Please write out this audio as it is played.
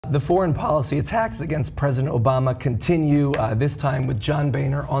The foreign policy attacks against President Obama continue, this time with John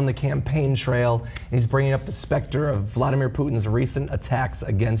Boehner on the campaign trail. He's bringing up the specter of Vladimir Putin's recent attacks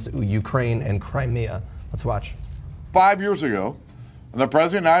against Ukraine and Crimea. Let's watch. 5 years ago, the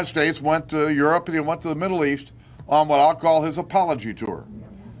President of the United States went to Europe and he went to the Middle East on what I'll call his apology tour.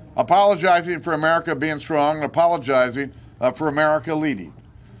 Apologizing for America being strong and apologizing for America leading.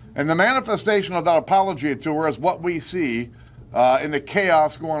 And the manifestation of that apology tour is what we see in the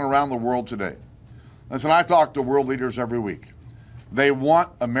chaos going around the world today. Listen, I talk to world leaders every week. They want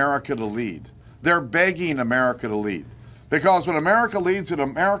America to lead. They're begging America to lead. Because when America leads and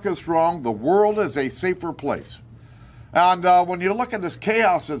America is strong, the world is a safer place. And when you look at this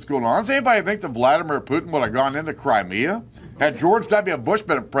chaos that's going on, does anybody think that Vladimir Putin would have gone into Crimea had George W. Bush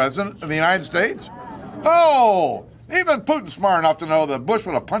been president of the United States? Oh, even Putin's smart enough to know that Bush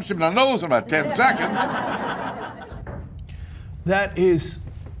would have punched him in the nose in about 10 seconds. That is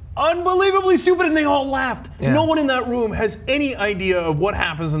unbelievably stupid, and they all laughed. Yeah. No one in that room has any idea of what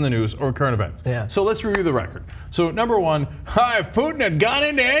happens in the news or current events. Yeah. So let's review the record. So number one, if Putin had gone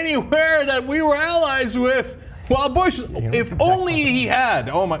into anywhere that we were allies with, well, Bush, if only he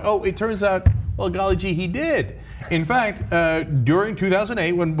had. It turns out, well, golly gee, he did. In fact, during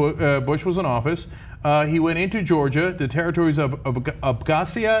 2008, when Bush was in office, he went into Georgia, the territories of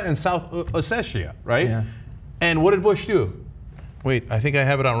Abkhazia and South Ossetia, right? Yeah. And what did Bush do? Wait, I think I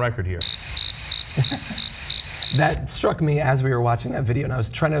have it on record here. That struck me as we were watching that video, and I was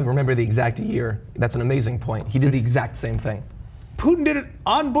trying to remember the exact year. That's an amazing point. He did the exact same thing. Putin did it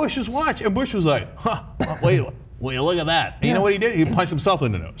on Bush's watch, and Bush was like, wait, look at that. And you know what he did? He punched himself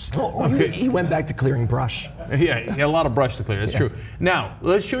in the nose. Okay. He went back to clearing brush. Yeah, he had a lot of brush to clear, that's true. Now,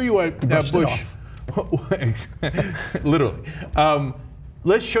 let's show you what Bush... Literally.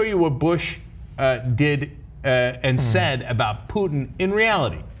 Let's show you what Bush did and said about Putin in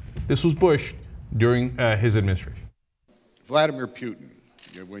reality. This was Bush during his administration. Vladimir Putin,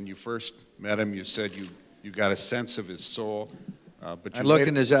 when you first met him, you said you got a sense of his soul. But I looked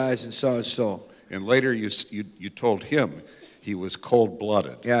in his eyes and saw his soul. And later you told him he was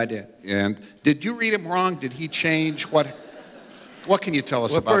cold-blooded. Yeah, I did. And did you read him wrong? Did he change? What can you tell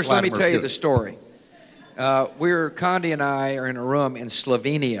us about First, Vladimir let me tell you Putin? The story. Condi and I are in a room in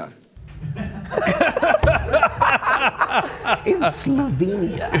Slovenia. In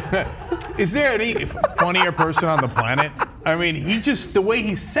Slovenia. Is there any funnier person on the planet? I mean, the way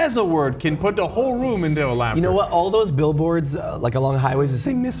he says a word can put the whole room into a laughter. You know what? All those billboards, like along highways that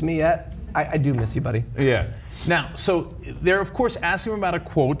say "Miss me yet," I do miss you, buddy. Yeah. Now, so they're of course asking him about a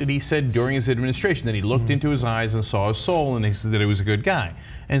quote that he said during his administration, that he looked into his eyes and saw his soul, and he said that he was a good guy.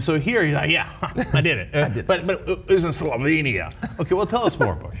 And so here he's like, yeah, I did it. But it was in Slovenia. Okay, well, tell us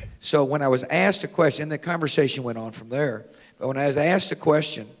more, Bush. So when I was asked a question, the conversation went on from there. But when I was asked a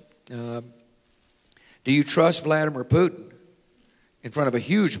question, do you trust Vladimir Putin, in front of a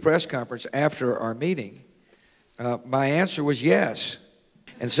huge press conference after our meeting, my answer was yes.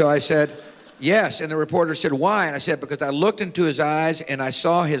 And so I said, yes. And the reporter said, why? And I said, because I looked into his eyes and I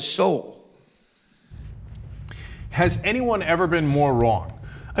saw his soul. Has anyone ever been more wrong?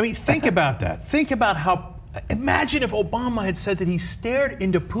 I mean, think about that. Think about how, imagine if Obama had said that he stared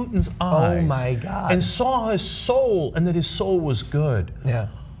into Putin's eyes. Oh my God. And saw his soul, and that his soul was good. Yeah.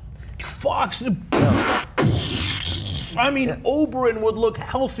 Fox, I mean, Oberyn would look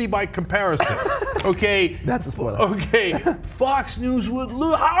healthy by comparison. Okay. That's a spoiler. Okay. Fox News would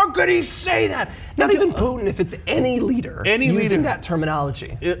look. How could he say that? Not even Putin, if it's any leader. Using that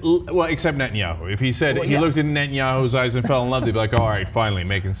terminology. Well, except Netanyahu. If he said he looked in Netanyahu's eyes and fell in love, they'd be like, all right, finally,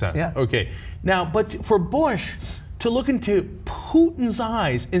 making sense. Yeah. Okay. Now, but for Bush to look into Putin's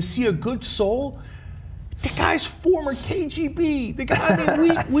eyes and see a good soul, the guy's former KGB. The guy, I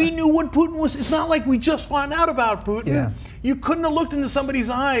mean, we knew what Putin was. It's not like we just found out about Putin. Yeah. You couldn't have looked into somebody's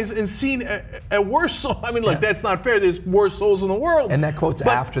eyes and seen a worse soul. I mean, look, that's not fair. There's worse souls in the world. And that quote's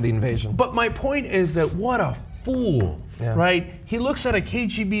after the invasion. But my point is that what a fool, right? He looks at a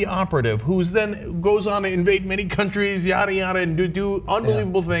KGB operative who's then goes on to invade many countries, yada, yada, and do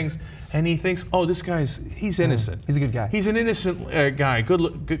unbelievable things. And he thinks, oh, he's innocent. He's a good guy. He's an innocent guy.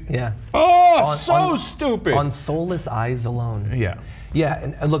 Good. Yeah. Oh, so stupid. On soulless eyes alone. Yeah.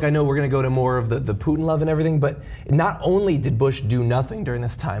 Yeah, and look, I know we're going to go to more of the Putin love and everything, but not only did Bush do nothing during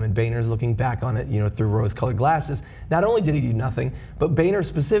this time, and Boehner's looking back on it, through rose-colored glasses, not only did he do nothing, but Boehner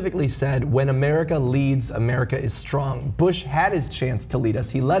specifically said, when America leads, America is strong. Bush had his chance to lead us.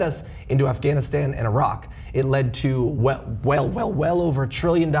 He led us into Afghanistan and Iraq. It led to well over $1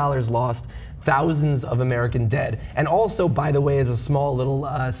 trillion lost, thousands of American dead. And also, by the way, as a small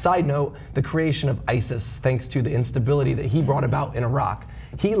little side note, the creation of ISIS, thanks to the instability that he brought about in Iraq.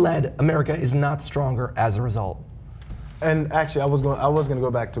 he led, America is not stronger as a result. And actually, I was going to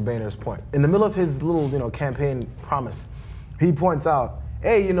go back to Boehner's point. In the middle of his little, campaign promise, he points out,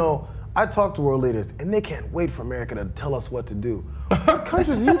 hey, I talk to world leaders, and they can't wait for America to tell us what to do. What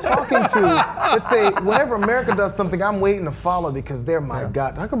countries are you talking to that say, whenever America does something, I'm waiting to follow because they're my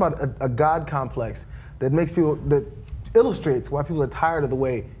God? Talk about a God complex that that illustrates why people are tired of the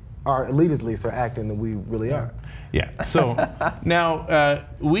way our leaders, at least, are acting than we really are. Yeah. So now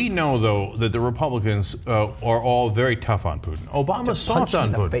we know, though, that the Republicans are all very tough on Putin. Obama's soft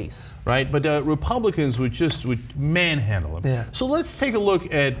on Putin, face. right? But Republicans would manhandle him. Yeah. So let's take a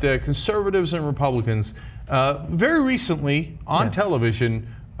look at conservatives and Republicans very recently on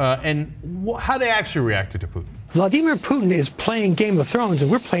television and how they actually reacted to Putin. Vladimir Putin is playing Game of Thrones, and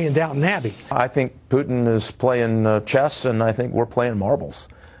we're playing Downton Abbey. I think Putin is playing chess, and I think we're playing marbles.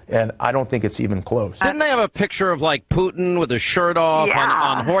 And I don't think it's even close. Didn't they have a picture of like Putin with his shirt off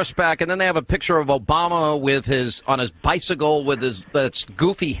on horseback, and then they have a picture of Obama with on his bicycle with that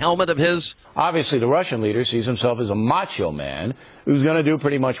goofy helmet of his? Obviously, the Russian leader sees himself as a macho man who's going to do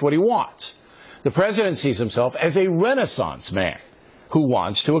pretty much what he wants. The president sees himself as a Renaissance man who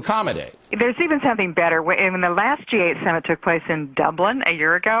wants to accommodate. There's even something better. When the last G8 summit took place in Dublin a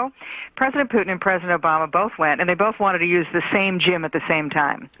year ago, President Putin and President Obama both went, and they both wanted to use the same gym at the same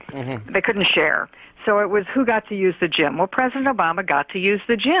time. Mm-hmm. They couldn't share. So it was who got to use the gym. Well, President Obama got to use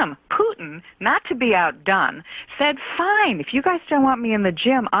the gym. Putin, not to be outdone, said, fine, if you guys don't want me in the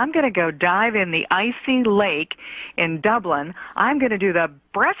gym, I'm going to go dive in the icy lake in Dublin. I'm going to do the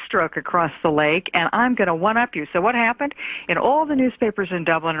breaststroke across the lake, and I'm going to one-up you. So what happened? In all the newspapers in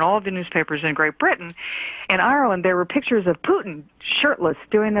Dublin and all of the newspapers in Great Britain and Ireland, there were pictures of Putin shirtless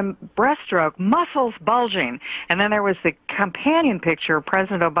doing the breaststroke, muscles bulging. And then there was the companion picture of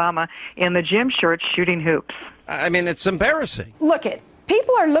President Obama in the gym shorts shooting hoops. I mean, it's embarrassing. Look,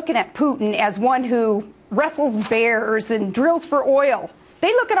 people are looking at Putin as one who wrestles bears and drills for oil.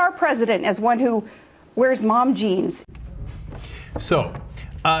 They look at our president as one who wears mom jeans. So,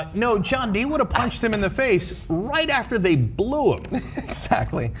 no, John D would have punched him in the face right after they blew him.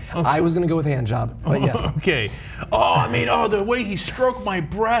 Exactly. Okay. I was going to go with hand job, but yes. Okay. The way he stroked my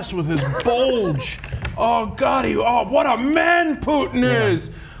breast with his bulge. Oh, God, what a man Putin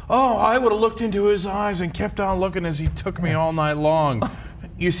is. Oh, I would have looked into his eyes and kept on looking as he took me all night long.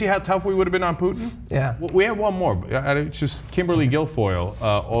 You see how tough we would have been on Putin? Yeah. We have one more. It's just Kimberly Guilfoyle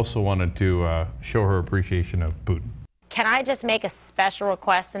also wanted to show her appreciation of Putin. Can I just make a special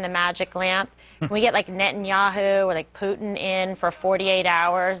request in the magic lamp? Can we get like Netanyahu or like Putin in for 48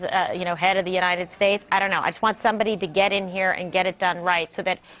 hours, head of the United States? I don't know. I just want somebody to get in here and get it done right so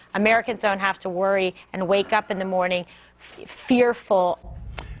that Americans don't have to worry and wake up in the morning fearful.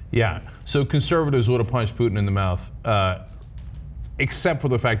 Yeah. So conservatives would have punched Putin in the mouth, except for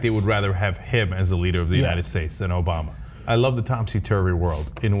the fact they would rather have him as the leader of the United States than Obama. I love the topsy-turvy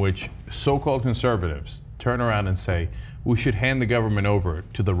world in which so-called conservatives turn around and say, we should hand the government over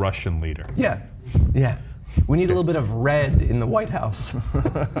to the Russian leader. Yeah. We need a little bit of red in the White House.